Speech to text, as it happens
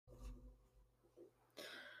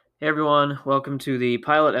Hey everyone, welcome to the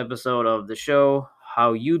pilot episode of the show,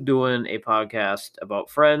 How You Doing, a podcast about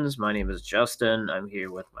friends. My name is Justin. I'm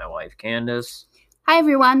here with my wife Candace. Hi,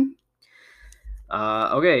 everyone.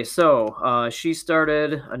 So she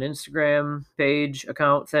started an Instagram page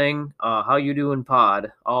account thing, How You Doing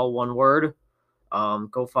Pod, all one word.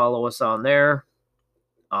 Go follow us on there.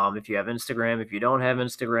 If you have Instagram, if you don't have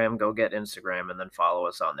Instagram, go get Instagram and then follow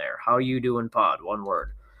us on there. How You Doing Pod, one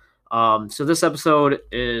word. So this episode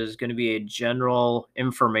is going to be a general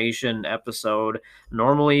information episode.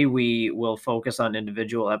 Normally, we will focus on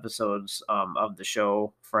individual episodes of the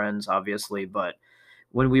show, Friends, obviously, but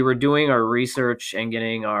when we were doing our research and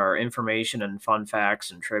getting our information and fun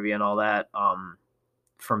facts and trivia and all that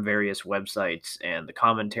from various websites and the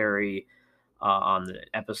commentary on the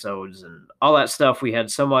episodes and all that stuff, we had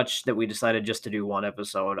so much that we decided just to do one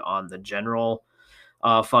episode on the general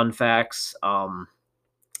fun facts.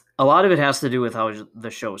 A lot of it has to do with how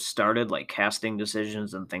the show started, like casting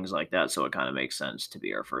decisions and things like that. So it kind of makes sense to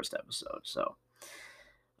be our first episode. So,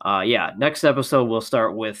 next episode we'll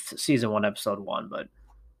start with season 1, episode 1. But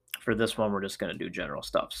for this one, we're just going to do general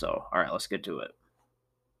stuff. So, all right, let's get to it.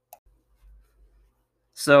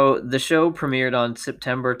 So the show premiered on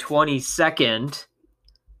September 22nd,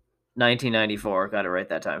 1994. Got it right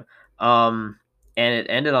that time. And it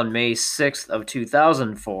ended on May 6th of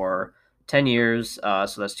 2004. 10 years,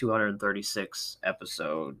 so that's 236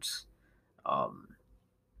 episodes.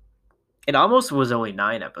 It almost was only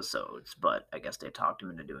 9 episodes, but I guess they talked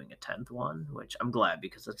him into doing a 10th one, which I'm glad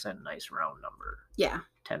because it's a nice round number. Yeah.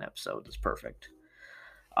 10 episodes is perfect.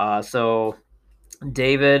 So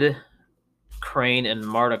David Crane and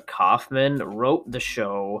Marta Kaufman wrote the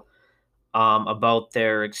show about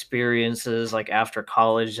their experiences like after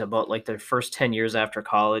college, about like their first 10 years after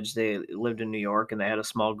college. They lived in New York and they had a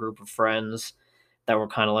small group of friends that were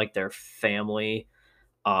kind of like their family.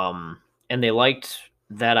 And they liked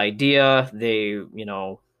that idea. They,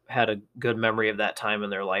 had a good memory of that time in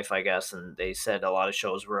their life, I guess. And they said a lot of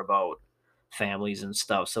shows were about families and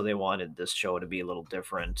stuff. So they wanted this show to be a little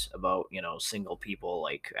different about, single people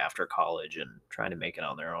like after college and trying to make it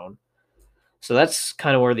on their own. So that's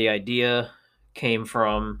kind of where the idea came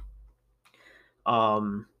from.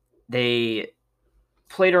 They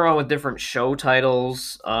played around with different show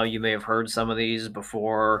titles. You may have heard some of these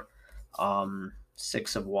before.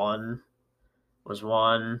 6 of 1 was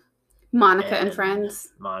one. Monica and Friends.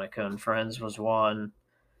 Monica and Friends was one.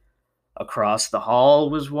 Across the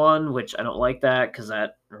Hall was one, which I don't like that because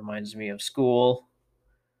that reminds me of school.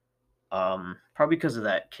 Probably because of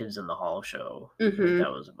that Kids in the Hall show. I think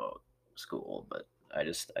that was about school, but I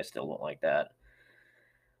still don't like that.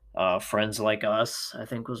 Friends Like Us, I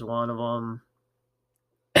think, was one of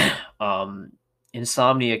them.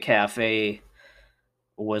 Insomnia Cafe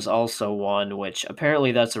was also one, which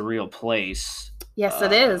apparently that's a real place. Yes,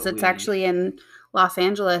 it is. It's actually in Los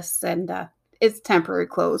Angeles, and it's temporarily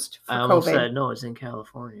closed for COVID. I almost said, no, it's in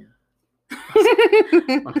California.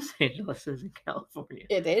 Los Angeles is in California.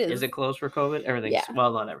 It is. Is it closed for COVID?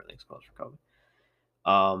 Well, not everything's closed for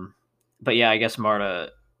COVID. But yeah, I guess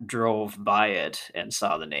Marta drove by it and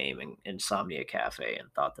saw the name Insomnia Cafe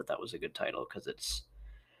and thought that was a good title because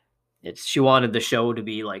it's she wanted the show to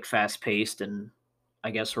be like fast paced and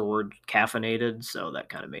I guess her word caffeinated, so that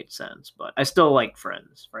kind of made sense. But I still like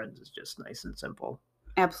Friends. Friends is just nice and simple.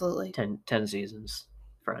 Absolutely. 10 seasons,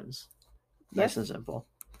 Friends. Nice and simple.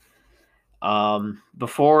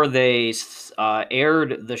 Before they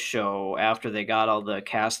aired the show, after they got all the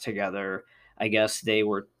cast together, I guess they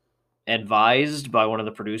were advised by one of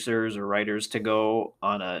the producers or writers to go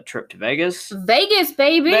on a trip to Vegas. Vegas,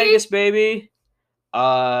 baby! Vegas, baby!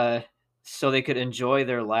 So they could enjoy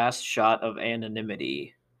their last shot of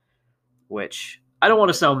anonymity, which I don't want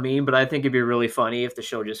to sound mean, but I think it'd be really funny if the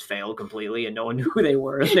show just failed completely and no one knew who they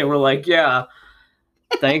were. And they were like, yeah,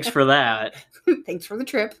 thanks for that. Thanks for the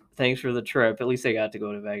trip. Thanks for the trip. At least they got to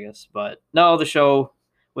go to Vegas. But no, the show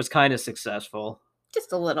was kind of successful.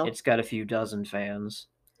 Just a little. It's got a few dozen fans.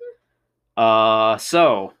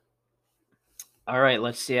 So, all right,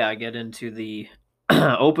 let's get into the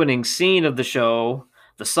opening scene of the show.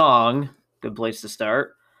 The song, good place to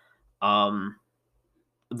start.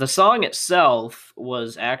 The song itself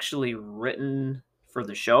was actually written for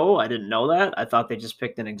the show. I didn't know that. I thought they just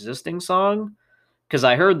picked an existing song because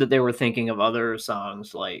I heard that they were thinking of other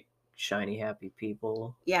songs like Shiny Happy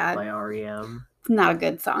People by R.E.M. Not a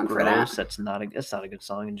good song for that. That's not a good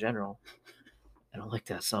song in general. I don't like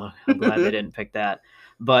that song. I'm glad they didn't pick that.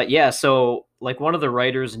 But yeah, so like one of the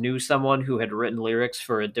writers knew someone who had written lyrics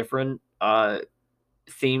for a different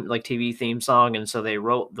theme, like TV theme song, and so they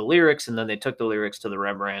wrote the lyrics and then they took the lyrics to the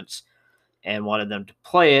Rembrandts and wanted them to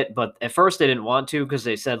play it, but at first they didn't want to because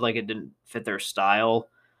they said like it didn't fit their style.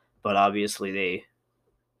 But obviously they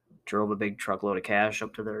drove a big truckload of cash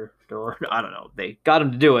up to their door. I don't know. They got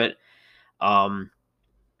them to do it. And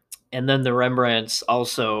then the Rembrandts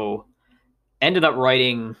also ended up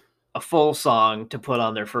writing a full song to put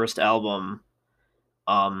on their first album.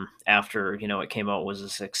 After it came out, was a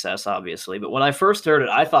success, obviously. But when I first heard it,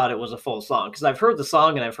 I thought it was a full song because I've heard the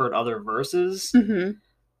song and I've heard other verses,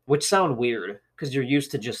 which sound weird because you're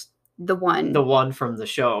used to just the one from the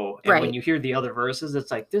show. And when you hear the other verses,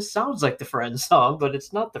 it's like, this sounds like the Friends song, but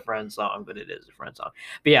it's not the Friends song, but it is a Friends song.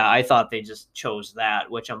 But yeah, I thought they just chose that,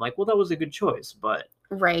 which I'm like, well, that was a good choice, but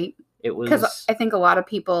it was, because I think a lot of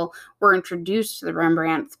people were introduced to the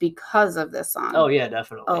Rembrandts because of this song. Oh yeah,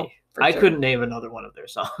 definitely. I couldn't name another one of their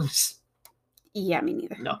songs. Yeah, me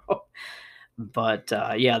neither. No. But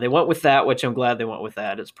yeah, they went with that, which I'm glad they went with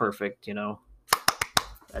that. It's perfect,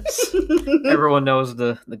 That's everyone knows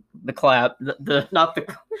the clap, the not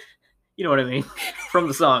the, you know what I mean, from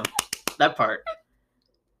the song, that part.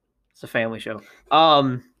 It's a family show.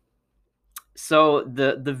 So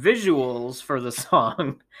the visuals for the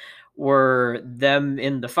song were them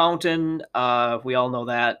in the fountain. We all know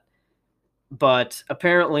that, but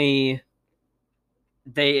apparently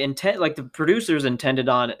the producers intended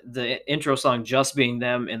on the intro song just being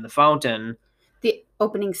them in the fountain. The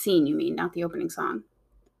opening scene, you mean, not the opening song?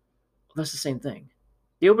 That's the same thing.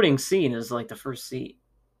 The opening scene is like the first scene.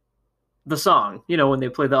 The song, when they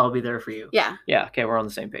play the I'll Be There For You. Yeah. Yeah, okay, we're on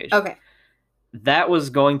the same page. Okay. That was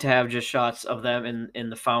going to have just shots of them in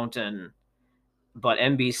the fountain, but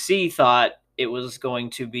NBC thought it was going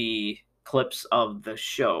to be clips of the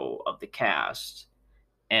show, of the cast,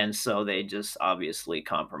 and so they just obviously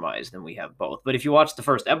compromised, and we have both. But if you watch the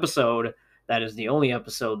first episode, that is the only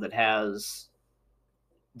episode that has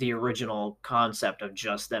the original concept of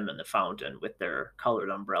just them in the fountain with their colored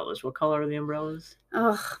umbrellas. What color are the umbrellas?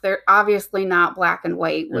 Ugh, they're obviously not black and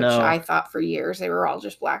white, which No. I thought for years they were all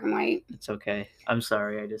just black and white. It's okay. I'm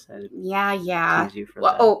sorry. I just had to tease you for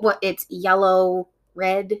that. Oh, what? It's yellow,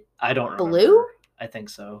 red, I don't remember. Blue? I think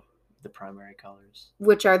so. The primary colors.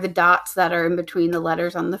 Which are the dots that are in between the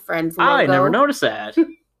letters on the Friends logo. I never noticed that.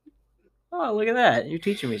 Oh, look at that. You're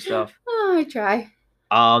teaching me stuff. Oh, I try.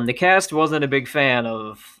 The cast wasn't a big fan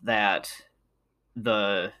of that,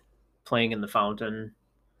 the playing in the fountain.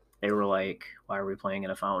 They were like, why are we playing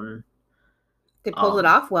in a fountain? They pulled it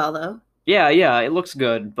off well, though. Yeah, it looks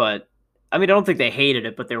good, but, I don't think they hated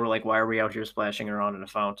it, but they were like, why are we out here splashing around in a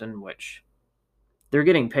fountain, which, they're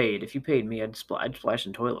getting paid. If you paid me, I'd splash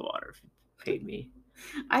in toilet water if you paid me.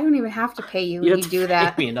 I don't even have to pay you when you do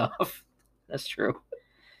that. Pay me enough. That's true.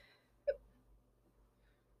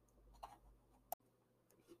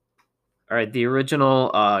 All right, the original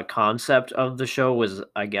concept of the show was,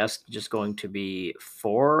 I guess, just going to be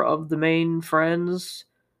 4 of the main friends,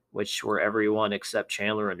 which were everyone except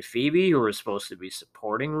Chandler and Phoebe, who were supposed to be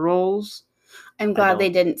supporting roles. I'm glad they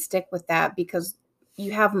didn't stick with that because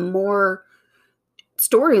you have more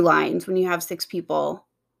storylines when you have 6 people,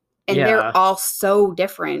 and they're all so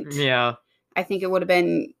different. Yeah. I think it would have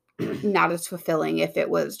been not as fulfilling if it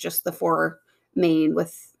was just the 4 main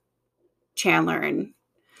with Chandler and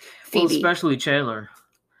Phoebe. Well, especially Chandler.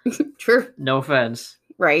 True. No offense.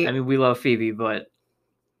 Right. We love Phoebe, but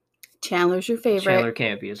Chandler's your favorite. Chandler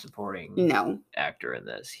can't be a supporting actor in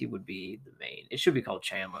this. He would be the main. It should be called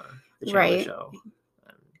Chandler, the Chandler Show.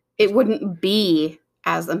 It wouldn't be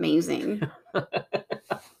as amazing.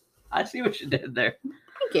 I see what you did there.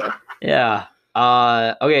 Thank you. Yeah.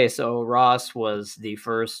 Okay, so Ross was the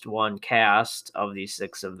first one cast of the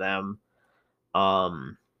 6 of them.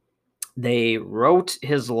 They wrote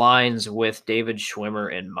his lines with David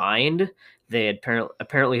Schwimmer in mind. They had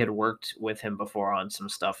apparently had worked with him before on some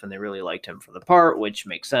stuff, and they really liked him for the part, which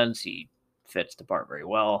makes sense. He fits the part very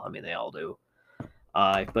well. They all do.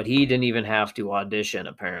 But he didn't even have to audition,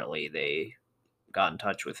 apparently. They got in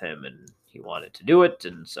touch with him, and he wanted to do it,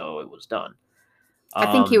 and so it was done.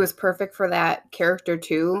 I think he was perfect for that character,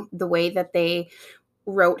 too. The way that they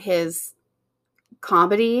wrote his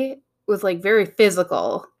comedy was, very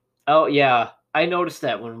physical. Oh, yeah. I noticed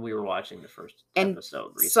that when we were watching the first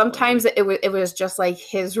episode recently. Sometimes it was just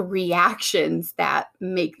his reactions that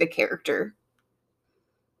make the character.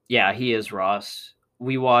 Yeah, he is Ross.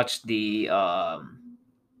 We watched the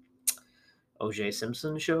O.J.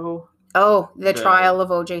 Simpson show. Oh, the trial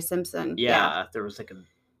of O.J. Simpson. Yeah, there was a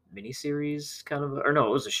miniseries kind of, or no,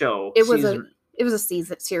 it was a show. It was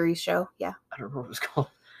a series show. Yeah. I don't know what it was called.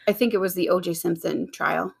 I think it was the O.J. Simpson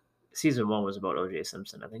trial. Season 1 was about O.J.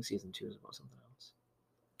 Simpson. I think season 2 is about something else.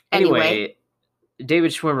 Anyway,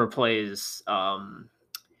 David Schwimmer plays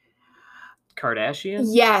Kardashian?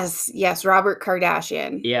 Yes, Robert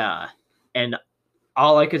Kardashian. Yeah. And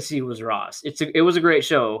all I could see was Ross. It was a great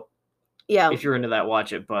show. Yeah. If you're into that,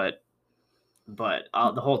 watch it. But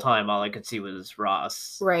the whole time, all I could see was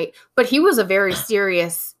Ross. Right. But he was a very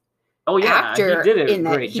serious actor. He did a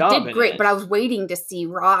great job. He did great, but I was waiting to see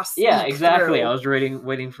Ross. Yeah, exactly. Through. I was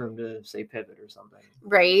waiting for him to say pivot or something.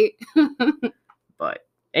 Right. But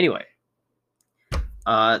anyway,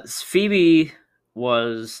 Phoebe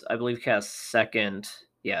was, I believe, cast second.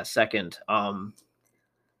 Yeah, second.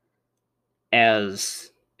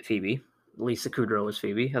 As Phoebe. Lisa Kudrow was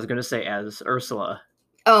Phoebe. I was gonna say as Ursula.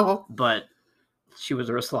 Oh. But she was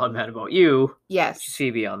Ursula on Mad About You. Yes. She's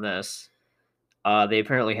Phoebe on this. They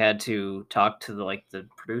apparently had to talk to the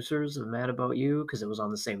producers of Mad About You because it was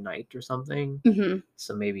on the same night or something. Mm-hmm.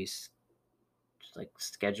 So maybe just like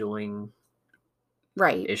scheduling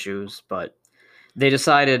issues, but they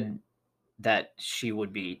decided that she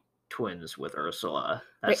would be twins with Ursula.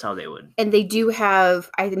 That's how they would. And they do have,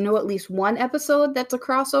 I know at least one episode that's a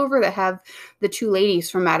crossover that have the two ladies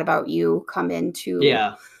from Mad About You come into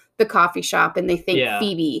the coffee shop, and they think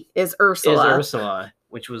Phoebe is Ursula.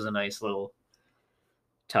 Which was a nice little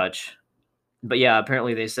touch. But yeah,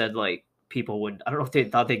 apparently they said people would, I don't know if they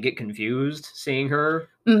thought they'd get confused seeing her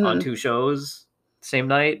on two shows same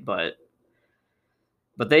night, but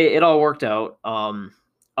it all worked out.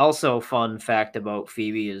 Also, fun fact about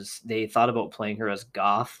Phoebe is they thought about playing her as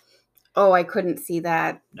goth. Oh, I couldn't see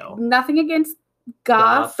that. No. Nothing against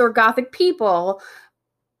goth or gothic people,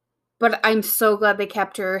 but I'm so glad they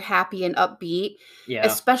kept her happy and upbeat. Yeah.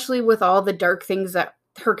 Especially with all the dark things that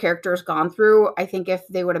her character has gone through. I think if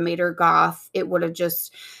they would have made her goth, it would have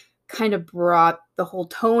just kind of brought the whole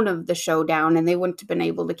tone of the show down, and they wouldn't have been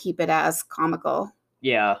able to keep it as comical.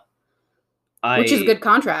 Yeah. Which is a good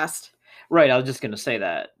contrast. Right, I was just going to say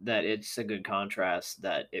that it's a good contrast,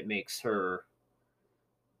 that it makes her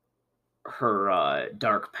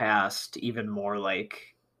dark past even more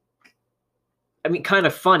kind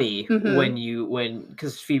of funny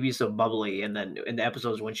because Phoebe's so bubbly, and then in the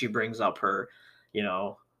episodes when she brings up her,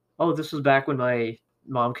 oh, this was back when my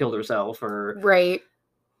mom killed herself, or right.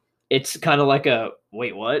 It's kind of like a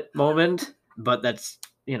wait, what moment, but that's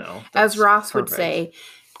as Ross would say.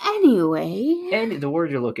 Anyway. And the word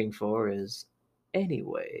you're looking for is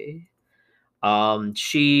anyway.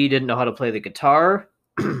 She didn't know how to play the guitar.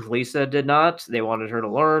 Lisa did not. They wanted her to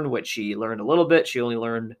learn, which she learned a little bit. She only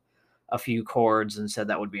learned a few chords and said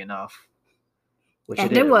that would be enough.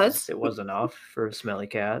 And it was. It was enough for a Smelly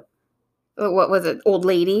Cat. What was it? Old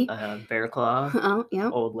Lady? Bear Claw. Oh, yeah.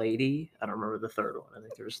 Old Lady. I don't remember the third one. I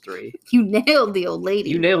think there was 3. You nailed the old lady.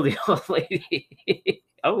 You nailed the old lady.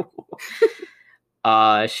 Oh.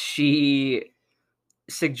 Lisa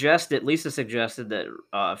suggested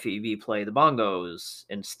that Phoebe play the bongos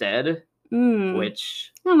instead,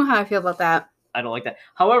 which I don't know how I feel about that. I don't like that.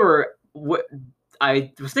 However,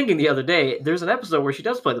 I was thinking the other day, there's an episode where she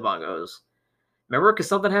does play the bongos. Remember? Because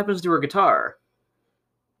something happens to her guitar.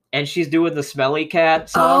 And she's doing the Smelly Cat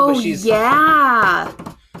song, but she's... yeah!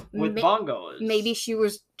 With bongos. Maybe she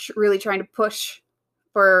was really trying to push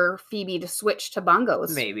for Phoebe to switch to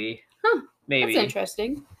bongos. Maybe. Huh. Maybe. That's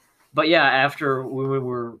interesting. But yeah, after we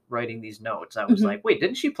were writing these notes, I was like, wait,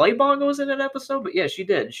 didn't she play bongos in an episode? But yeah, she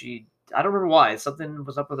did. I don't remember why. Something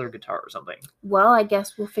was up with her guitar or something. Well, I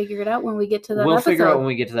guess we'll figure it out when we get to that episode. We'll figure out when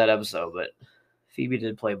we get to that episode, but Phoebe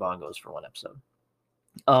did play bongos for one episode.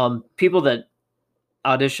 People that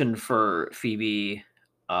auditioned for Phoebe,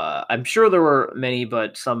 I'm sure there were many,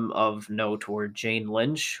 but some of note were Jane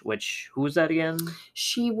Lynch, who was that again?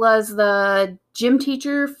 She was the gym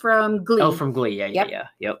teacher from Glee. Oh, from Glee,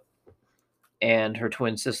 yep. And her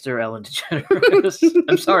twin sister, Ellen DeGeneres.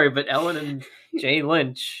 I'm sorry, but Ellen and Jane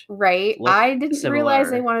Lynch. Right. I didn't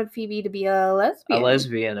realize they wanted Phoebe to be a lesbian. A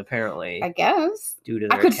lesbian, apparently. I guess. Due to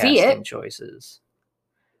their casting choices.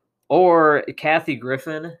 Or Kathy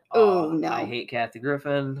Griffin. Oh, no. I hate Kathy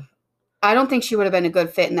Griffin. I don't think she would have been a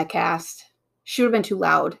good fit in the cast. She would have been too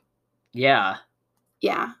loud. Yeah.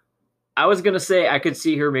 Yeah. I was going to say I could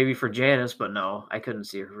see her maybe for Janice, but no, I couldn't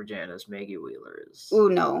see her for Janice. Maggie Wheeler is... Oh,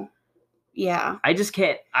 no. Yeah. I just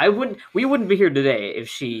can't... We wouldn't be here today if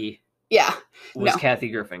she was Kathy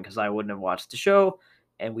Griffin, because I wouldn't have watched the show,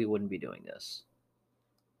 and we wouldn't be doing this.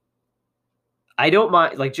 I don't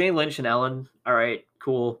mind... Jane Lynch and Ellen, all right,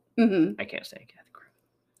 cool. I can't stand Kathy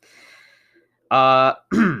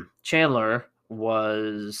Griffin. Chandler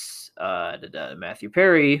was Matthew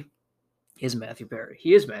Perry. He is Matthew Perry.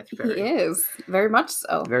 He is. Very much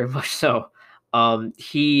so. Very much so.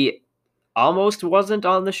 He almost wasn't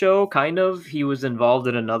on the show, kind of. He was involved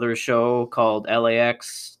in another show called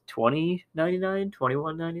LAX 2099,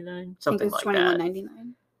 2199, I think something it's like that.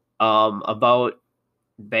 $21.99. About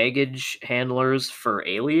baggage handlers for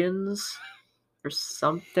aliens or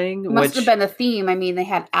something. Must have Which been a theme. I mean, they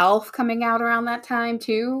had Alf coming out around that time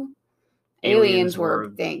too. aliens Were a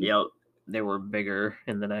were, thing. yep, they were bigger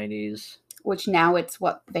in the 90s. Which now it's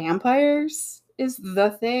what, vampires is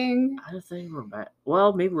the thing. I don't think we're back.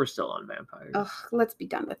 Well, maybe we're still on vampires. Ugh, let's be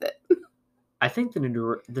done with it. I think the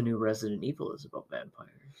new Resident Evil is about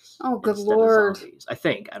vampires. Oh, good instead of lord. zombies. I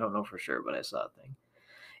think. I don't know for sure, but I saw a thing.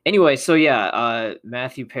 Anyway, so yeah,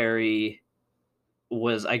 Matthew Perry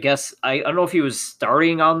was, I guess, I don't know if he was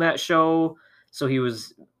starting on that show, so he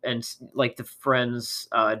was, and like the Friends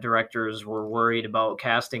directors were worried about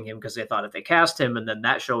casting him because they thought if they cast him and then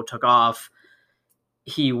that show took off,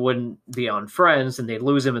 he wouldn't be on Friends and they'd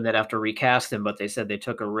lose him and they'd have to recast him. But they said they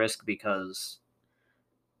took a risk because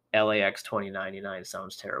LAX 2099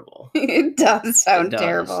 sounds terrible. It does sound It does.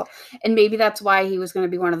 terrible. And maybe that's why he was going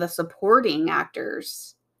to be one of the supporting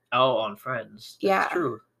actors. Oh, on Friends. That's Yeah.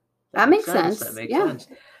 true. That makes sense. That makes Yeah. sense.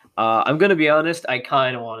 I'm going to be honest. I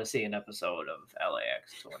kind of want to see an episode of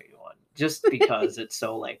LAX 21 just because it's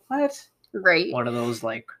so like, what? Right. One of those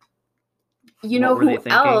like, You what know were they who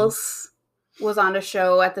thinking? else was on a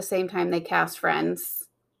show at the same time they cast Friends?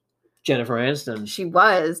 Jennifer Aniston. She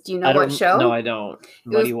was. Do you know I don't, what show? No, I don't.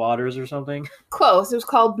 Muddy Waters or something? Close. It was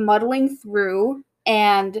called Muddling Through.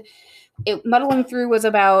 And Muddling Through was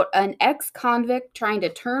about an ex-convict trying to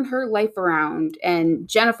turn her life around. And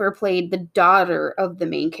Jennifer played the daughter of the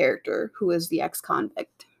main character, who is the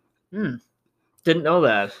ex-convict. Didn't know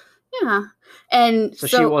that. Yeah. And so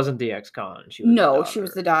she wasn't the ex-con. She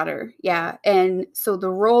was the daughter. Yeah. And so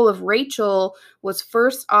the role of Rachel was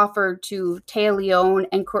first offered to Téa Leoni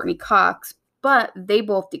and Courtney Cox, but they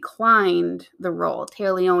both declined the role.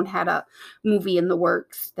 Téa Leoni had a movie in the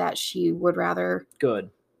works that she would rather. Good.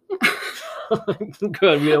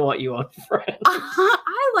 Good. We don't want you on Friends.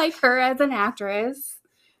 I like her as an actress.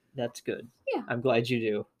 That's good. Yeah. I'm glad you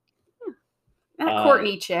do. Yeah. That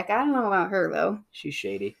Courtney chick. I don't know about her though. She's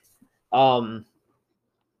shady.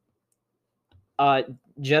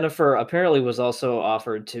 Jennifer apparently was also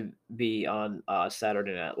offered to be on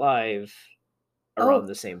Saturday Night Live around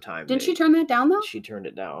the same time. Didn't she turn that down though? She turned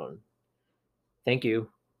it down. Thank you.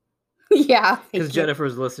 Yeah. Because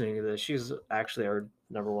Jennifer's listening to this. She's actually our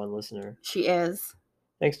 #1 listener. She is.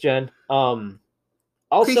 Thanks, Jen.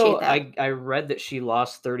 Also, I read that she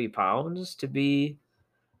lost 30 pounds to be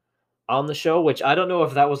on the show, which I don't know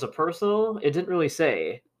if that was a personal. It didn't really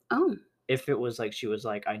say. Oh. If it was like she was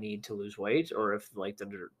like, I need to lose weight, or if like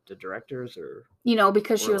the directors or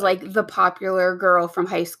because she was like the popular girl from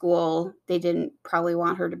high school, they didn't probably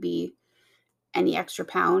want her to be any extra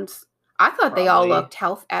pounds. I thought they all looked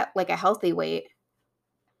at like a healthy weight.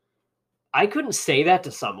 I couldn't say that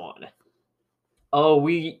to someone. Oh,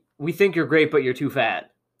 we think you're great, but you're too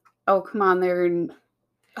fat. Oh, come on, they're in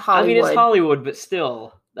Hollywood. I mean, it's Hollywood, but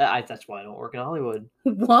still, that's why I don't work in Hollywood.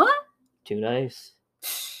 What? Too nice.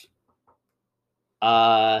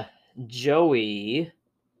 Joey,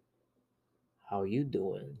 how you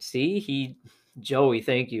doing? See, Joey,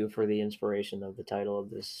 thank you for the inspiration of the title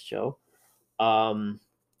of this show.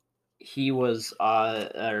 He was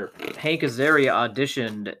Hank Azaria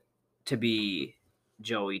auditioned to be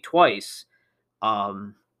Joey twice.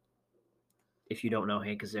 If you don't know,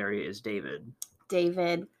 Hank Azaria is David.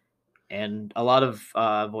 And a lot of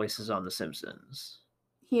voices on The Simpsons.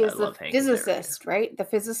 He is the physicist, right? The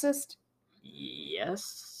physicist?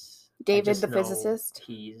 Yes. David the physicist?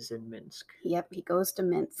 He's in Minsk. Yep, he goes to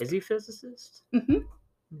Minsk. Is he a physicist? Mm-hmm.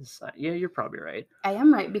 Yeah, you're probably right. I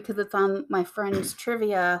am right because it's on my friend's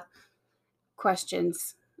trivia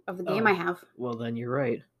questions of the game I have. Well, then you're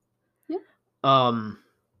right. Yeah.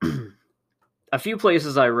 A few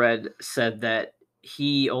places I read said that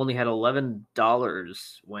he only had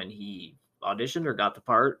 $11 when he auditioned or got the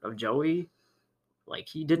part of Joey. Like,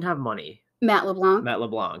 he didn't have money. Matt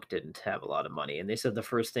LeBlanc didn't have a lot of money. And they said the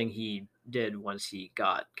first thing he did once he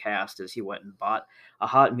got cast is he went and bought a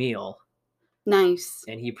hot meal. Nice.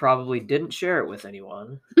 And he probably didn't share it with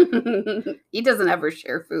anyone. He doesn't ever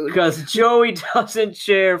share food. Because Joey doesn't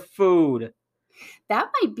share food. That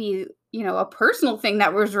might be, a personal thing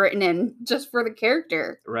that was written in just for the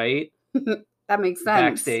character. Right? That makes sense.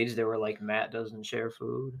 Backstage, they were like, Matt doesn't share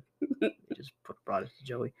food. They just brought it to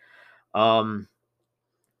Joey.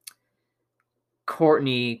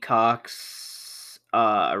 Courtney Cox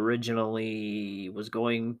originally was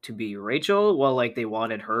going to be Rachel. Well, like they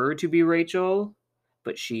wanted her to be Rachel,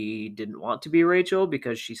 but she didn't want to be Rachel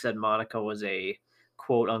because she said Monica was a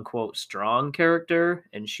quote unquote strong character,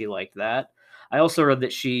 and she liked that. I also read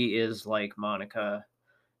that she is like Monica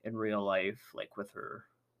in real life, like with her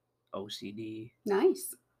OCD,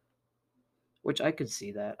 Nice. which I could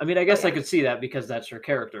see that. I mean, I guess I yeah. could see that because that's her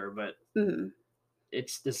character, but Mhm.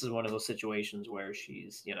 this is one of those situations where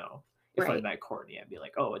she's, if I Right. met Courtney, I'd be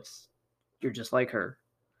like, oh, you're just like her.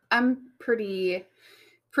 I'm pretty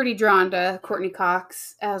drawn to Courtney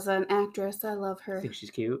Cox as an actress. I love I her. think she's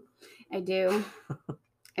cute. I do.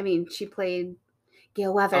 I mean, she played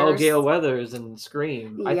Gale Weathers. Oh, Gale Weathers and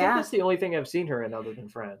Scream. I think Yeah. that's the only thing I've seen her in other than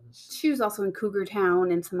Friends. She was also in Cougar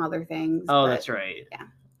Town and some other things. Oh, but that's right. Yeah.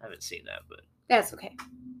 I haven't seen that, but that's okay.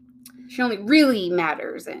 She only really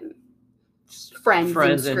matters in Friends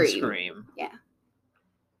and Scream. Yeah.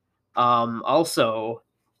 Also,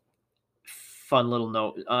 fun little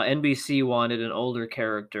note: NBC wanted an older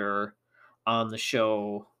character on the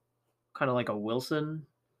show, kind of like a Wilson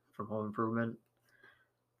from Home Improvement,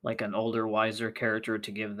 like an older, wiser character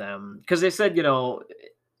to give them, because they said,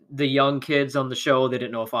 the young kids on the show, they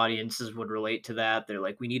didn't know if audiences would relate to that. They're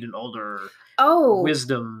like, we need an older,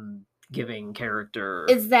 wisdom giving character.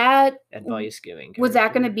 Is that advice giving? Was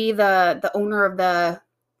that going to be the owner of the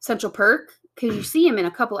Central Perk? Because you see him in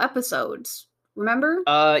a couple episodes. Remember?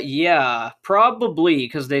 Yeah, probably,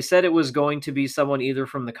 because they said it was going to be someone either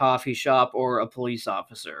from the coffee shop or a police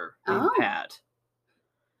officer named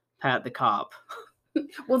Pat the cop.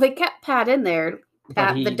 Well, they kept Pat in there.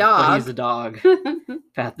 Pat the dog. But he's a dog.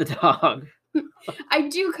 Pat the dog. I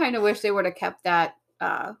do kind of wish they would have kept that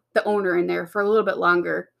the owner in there for a little bit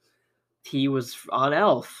longer. He was on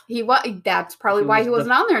Elf. That's probably why he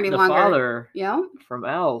wasn't on there any longer. The father, from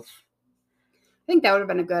Elf. I think that would have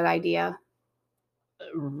been a good idea.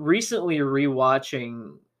 Recently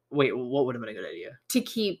rewatching. Wait, what would have been a good idea? To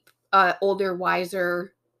keep older,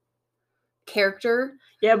 wiser character.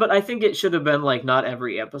 Yeah, but I think it should have been like not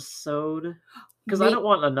every episode, because I don't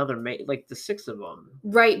want another like the 6 of them.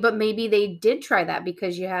 Right, but maybe they did try that,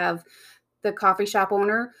 because you have the coffee shop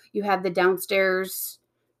owner, you have the downstairs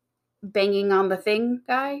banging on the thing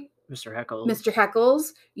guy, Mr. Heckles. Mr.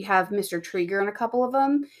 Heckles. You have Mr. Trigger in a couple of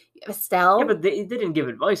them. Estelle. Yeah, but they didn't give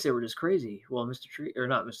advice. They were just crazy. Well, Mr. Trigger, or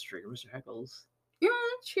not Mr. Trigger, Mr. Heckles. Yeah,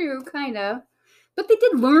 true, kind of. But they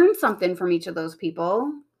did learn something from each of those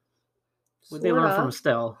people. What did they learn from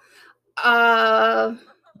Estelle?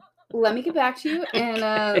 Let me get back to you in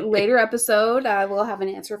a later episode. I will have an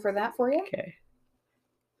answer for that for you. Okay.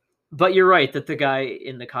 But you're right that the guy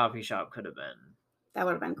in the coffee shop could have been. That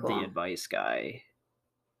would have been cool. The advice guy.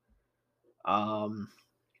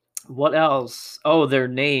 What else? Oh, their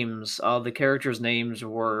names. The characters' names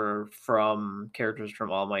were from characters from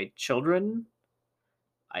All My Children.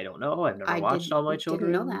 I don't know. I've never watched All My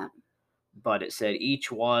Children. I didn't know that. But it said each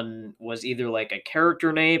one was either like a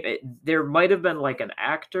character name. There might have been like an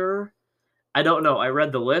actor. I don't know. I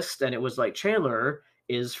read the list and it was like Chandler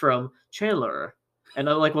is from Chandler. And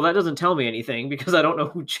I'm like, well, that doesn't tell me anything because I don't know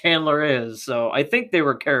who Chandler is. So I think they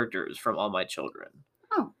were characters from All My Children.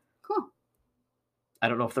 Oh, cool. I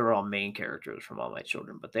don't know if they were all main characters from All My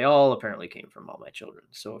Children, but they all apparently came from All My Children.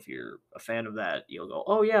 So if you're a fan of that, you'll go,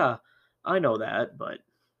 oh, yeah, I know that. But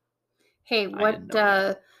hey,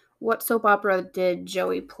 what soap opera did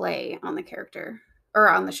Joey play on the character or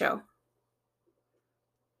on the show?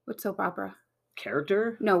 What soap opera?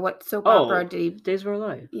 Character? No, what soap opera did he? Days of Our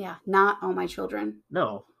Lives. Yeah, not All My Children.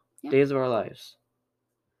 No, yep. Days of Our Lives.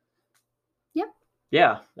 Yep.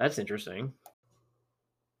 Yeah, that's interesting.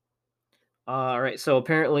 All right, so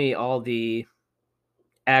apparently all the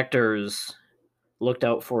actors looked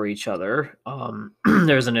out for each other.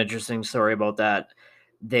 There's an interesting story about that.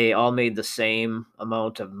 They all made the same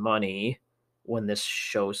amount of money when this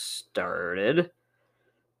show started.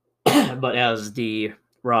 But as the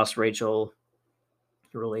Ross-Rachel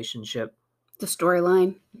relationship, the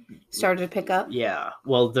storyline started to pick up. Yeah,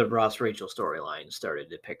 well, the Ross-Rachel storyline started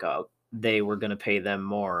to pick up. They were going to pay them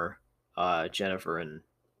more, Jennifer and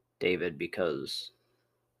David, because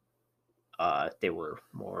they were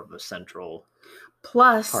more of a central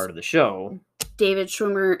part of the show. David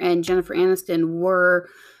Schwimmer and Jennifer Aniston were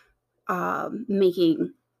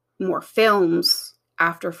making more films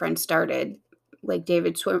after Friends started. Like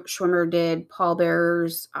David Schwimmer did Paul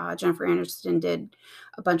Bearers, Jennifer Aniston did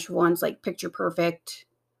a bunch of ones like Picture Perfect.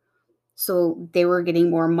 So they were getting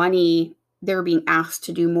more money. They were being asked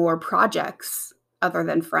to do more projects other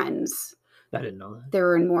than Friends. I didn't know that. They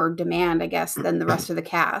were in more demand, I guess, than the rest of the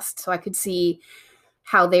cast. So I could see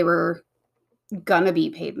how they were gonna be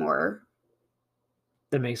paid more.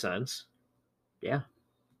 That makes sense. Yeah.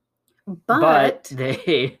 But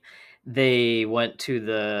they went to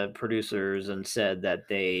the producers and said that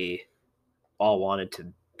they all wanted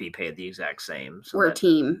to be paid the exact same. So We're a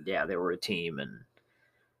team. Yeah, they were a team, and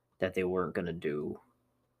that they weren't going to do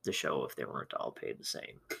the show if they weren't all paid the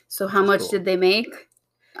same. So how much did they make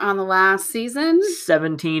on the last season?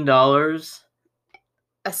 $17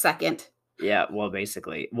 a second. Yeah, well,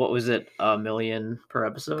 basically, what was it? $1 million per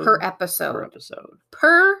episode? Per episode. Per episode.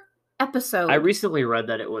 Per episode. I recently read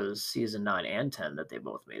that it was season 9 and 10 that they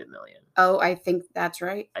both made $1 million. Oh, I think that's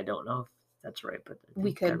right. I don't know if that's right, but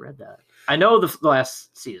I read that. I know the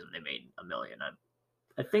last season they made $1 million.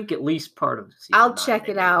 I think at least part of season I'll 9 check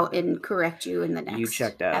it out and correct you in the next You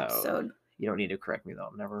check that episode. Out. You don't need to correct me, though.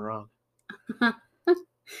 I'm never wrong.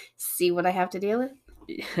 See what I have to deal with?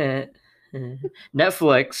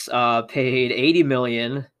 Netflix paid $80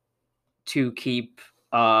 million to keep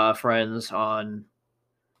Friends on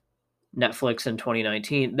Netflix in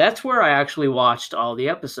 2019. That's where I actually watched all the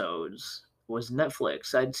episodes, was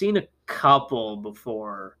Netflix. I'd seen a couple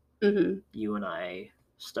before you and I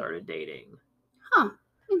started dating. Huh.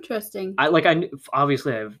 Interesting.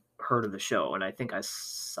 Obviously I've heard of the show, and I think I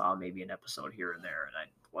saw maybe an episode here and there, and I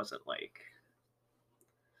wasn't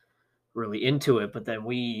really into it, but then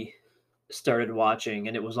we started watching,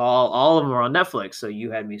 and it was all of them were on Netflix, so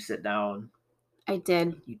you had me sit down. I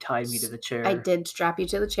did. You tied me to the chair. I did strap you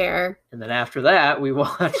to the chair. And then after that, we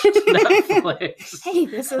watched Netflix. Hey,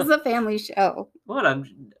 this is a family show. What? I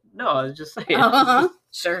was just saying.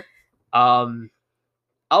 Sure.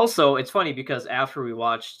 Also, it's funny because after we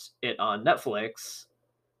watched it on Netflix,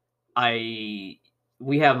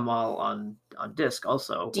 we have them all on disc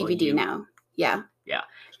also. DVD now. Yeah. Yeah.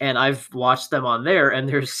 And I've watched them on there, and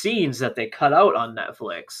there's scenes that they cut out on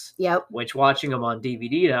Netflix. Yep. Which, watching them on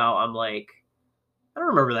DVD now, I'm like, I don't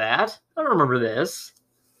remember that. I don't remember this.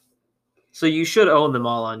 So you should own them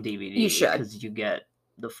all on DVD. You should. Because you get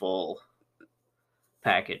the full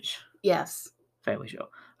package. Yes. Family show.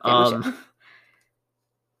 Family show.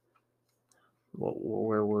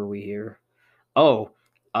 Where were we here? Oh,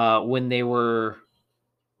 when they were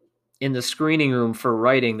in the screening room for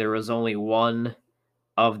writing, there was only one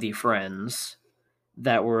of the friends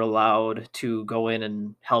that were allowed to go in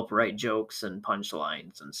and help write jokes and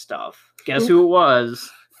punchlines and stuff. Guess who it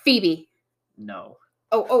was? Phoebe. No.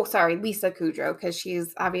 Oh, sorry, Lisa Kudrow, because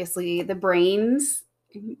she's obviously the brains.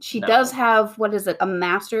 She does have, what is it, a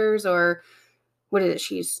master's, or what is it?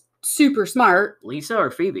 She's super smart. Lisa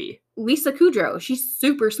or Phoebe? Lisa Kudrow. She's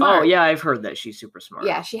super smart. Oh, yeah, I've heard that she's super smart.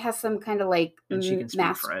 Yeah, she has some kind of and she can speak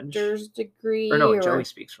master's French. Degree. Or no, Joey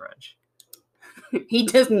speaks French. He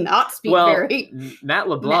does not speak very. Matt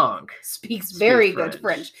LeBlanc speaks very good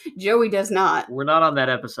French. Joey does not. We're not on that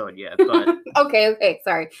episode yet, but okay,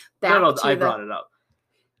 sorry. I brought it up.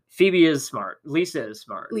 Phoebe is smart. Lisa is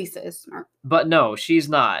smart. Lisa is smart. But no, she's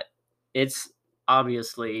not. It's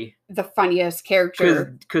obviously the funniest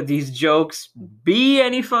character. Could these jokes be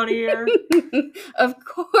any funnier? Of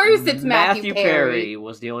course it's Matthew Perry.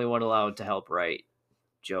 Was the only one allowed to help write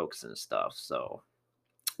jokes and stuff, so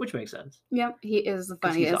which makes sense. Yep, he is the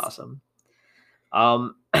funniest. He's awesome.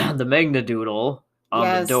 The Magnadoodle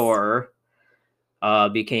on the door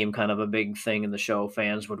became kind of a big thing in the show.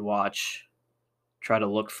 Fans would try to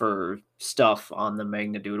look for stuff on the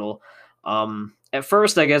Magnadoodle. At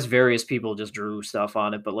first, I guess various people just drew stuff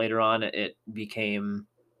on it, but later on it became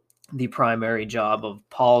the primary job of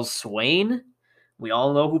Paul Swain. We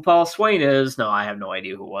all know who Paul Swain is. No, I have no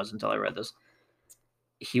idea who it was until I read this.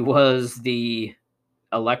 He was the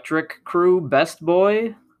Electric Crew best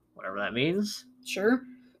boy, whatever that means. Sure.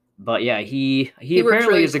 But yeah, he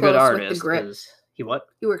apparently is a good artist. He what?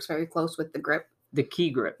 He works very close with the grip. The key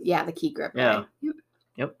grip. Yeah, the key grip. Yeah. Right?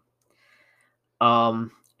 Yep.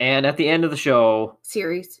 And at the end of the show...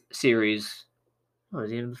 Series. Oh, it was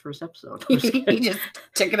the end of the first episode. He just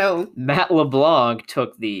took it home. Matt LeBlanc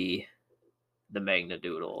took the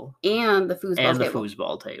Magnadoodle. And the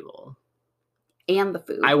foosball table. And the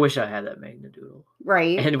food. I wish I had that Magnadoodle.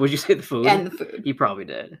 Right. And would you say the food? And the food. You probably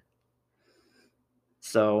did.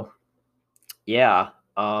 So, yeah.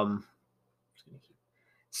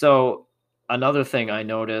 So, another thing I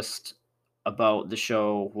noticed about the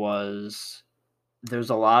show was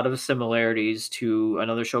there's a lot of similarities to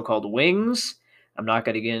another show called Wings. I'm not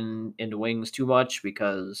going to get into Wings too much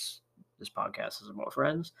because this podcast is about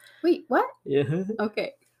Friends. Wait, what? Yeah.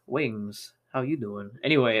 Okay. Wings. How you doing?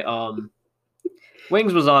 Anyway,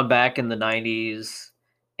 Wings was on back in the 90s,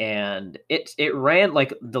 and it ran,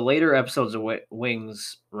 like, the later episodes of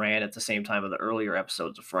Wings ran at the same time of the earlier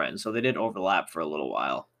episodes of Friends, so they did overlap for a little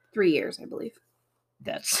while. 3 years, I believe.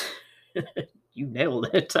 That's... you nailed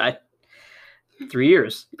it. 3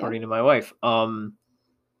 years, according to my wife.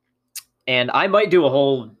 And I might do a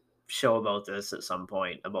whole show about this at some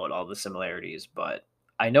point about all the similarities, but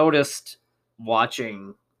I noticed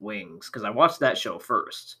watching Wings, because I watched that show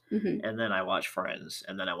first, and then I watched Friends,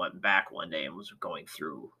 and then I went back one day and was going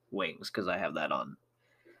through Wings because I have that on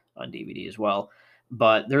DVD as well.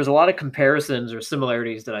 But there's a lot of comparisons or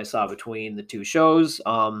similarities that I saw between the two shows.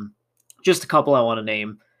 Just a couple I want to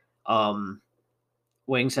name.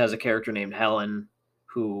 Wings has a character named Helen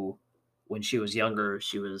who, when she was younger,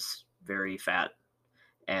 she was very fat.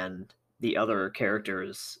 And the other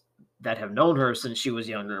characters that have known her since she was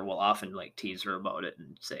younger will often like tease her about it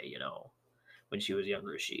and say, you know, when she was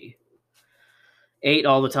younger, she ate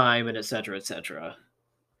all the time and et cetera, et cetera.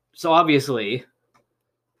 So obviously,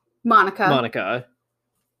 Monica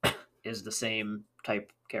is the same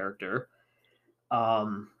type character.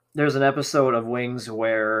 There's an episode of Wings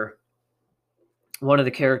where one of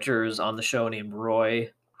the characters on the show named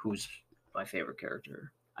Roy, who's my favorite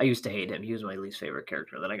character. I used to hate him. He was my least favorite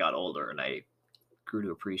character. Then I got older and I grew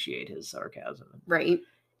to appreciate his sarcasm. Right.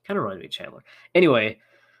 Kind of reminds me of Chandler. Anyway,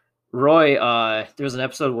 Roy, there's an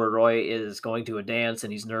episode where Roy is going to a dance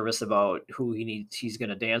and he's nervous about who he's going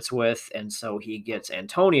to dance with. And so he gets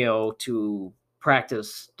Antonio to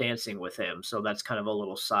practice dancing with him. So that's kind of a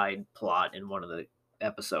little side plot in one of the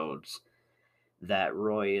episodes, that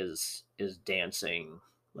Roy is dancing,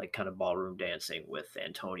 like kind of ballroom dancing with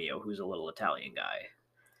Antonio, who's a little Italian guy.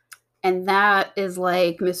 And that is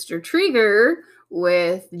like Mr. Trigger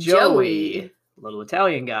with Joey. Little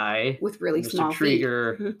Italian guy. With really Mr. small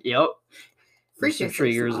Trigger, feet. Yep. Mr.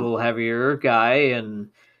 Trigger's a little heavier guy. And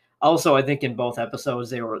also, I think in both episodes,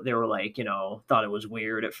 they were like, you know, thought it was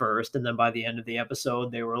weird at first. And then by the end of the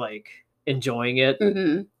episode, they were like enjoying it.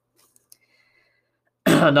 Mm-hmm.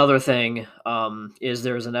 Another thing is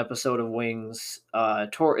there's an episode of Wings.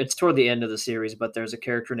 It's toward the end of the series, but there's a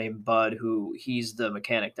character named Bud who he's the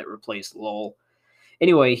mechanic that replaced Lowell.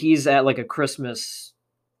 Anyway, he's at like a Christmas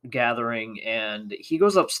gathering and he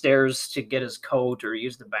goes upstairs to get his coat or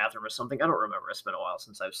use the bathroom or something. I don't remember. It's been a while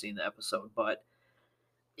since I've seen the episode, but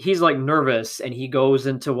he's like nervous and he goes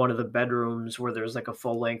into one of the bedrooms where there's like a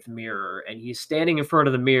full-length mirror and he's standing in front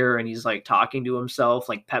of the mirror and he's like talking to himself,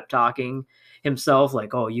 like pep talking himself,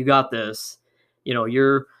 like, oh, you got this, you know,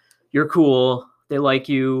 you're cool, they like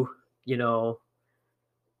you, you know,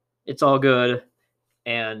 it's all good.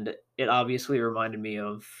 And it obviously reminded me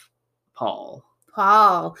of Paul,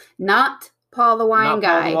 not Paul the wine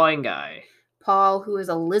guy. Paul the wine guy. Paul, who is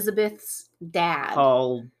Elizabeth's dad.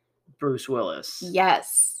 Paul Bruce Willis.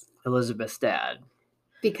 Yes. Elizabeth's dad.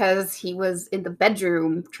 Because he was in the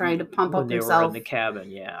bedroom trying to pump up himself. When they were in the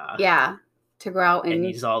cabin, yeah. Yeah. To go out and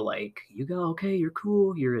he's all like, you go, okay, you're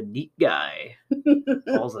cool, you're a neat guy.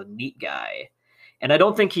 Paul's a neat guy. And I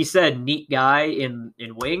don't think he said neat guy in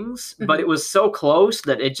Wings, but it was so close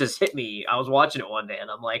that it just hit me. I was watching it one day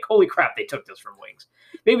and I'm like, holy crap, they took this from Wings.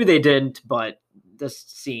 Maybe they didn't, but this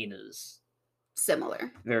scene is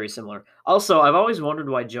similar. Very similar. Also, I've always wondered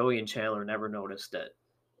why Joey and Chandler never noticed that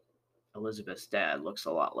Elizabeth's dad looks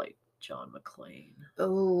a lot like John McClane.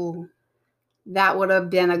 Oh, that would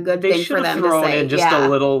have been a good thing for them to say. They should have thrown in just a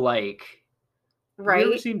little, like, right? Have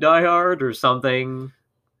you ever seen Die Hard or something?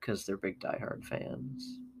 Because they're big Die Hard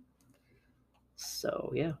fans.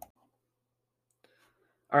 So, yeah.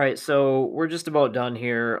 All right, so we're just about done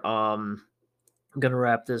here. I'm going to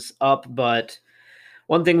wrap this up, but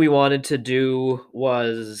one thing we wanted to do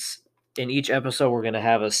was in each episode, we're going to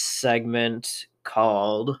have a segment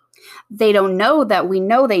called They Don't Know That We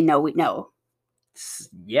Know They Know We Know.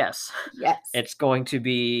 Yes. It's going to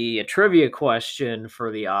be a trivia question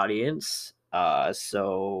for the audience.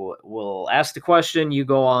 So we'll ask the question. You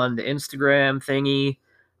go on the Instagram thingy,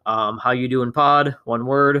 how you doing pod, one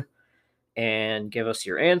word, and give us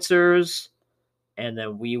your answers. And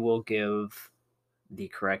then we will give the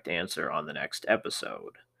correct answer on the next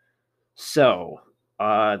episode. So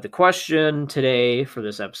the question today for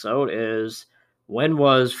this episode is, when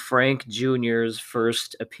was Frank Jr.'s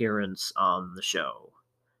first appearance on the show?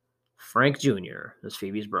 Frank Jr. is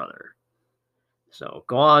Phoebe's brother. So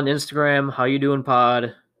go on Instagram, how you doing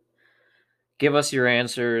pod, give us your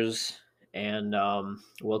answers, and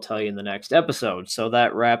we'll tell you in the next episode. So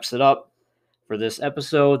that wraps it up for this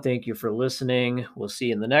episode. Thank you for listening. We'll see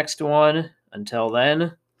you in the next one. Until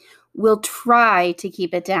then, we'll try to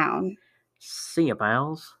keep it down. See ya,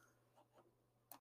 pals.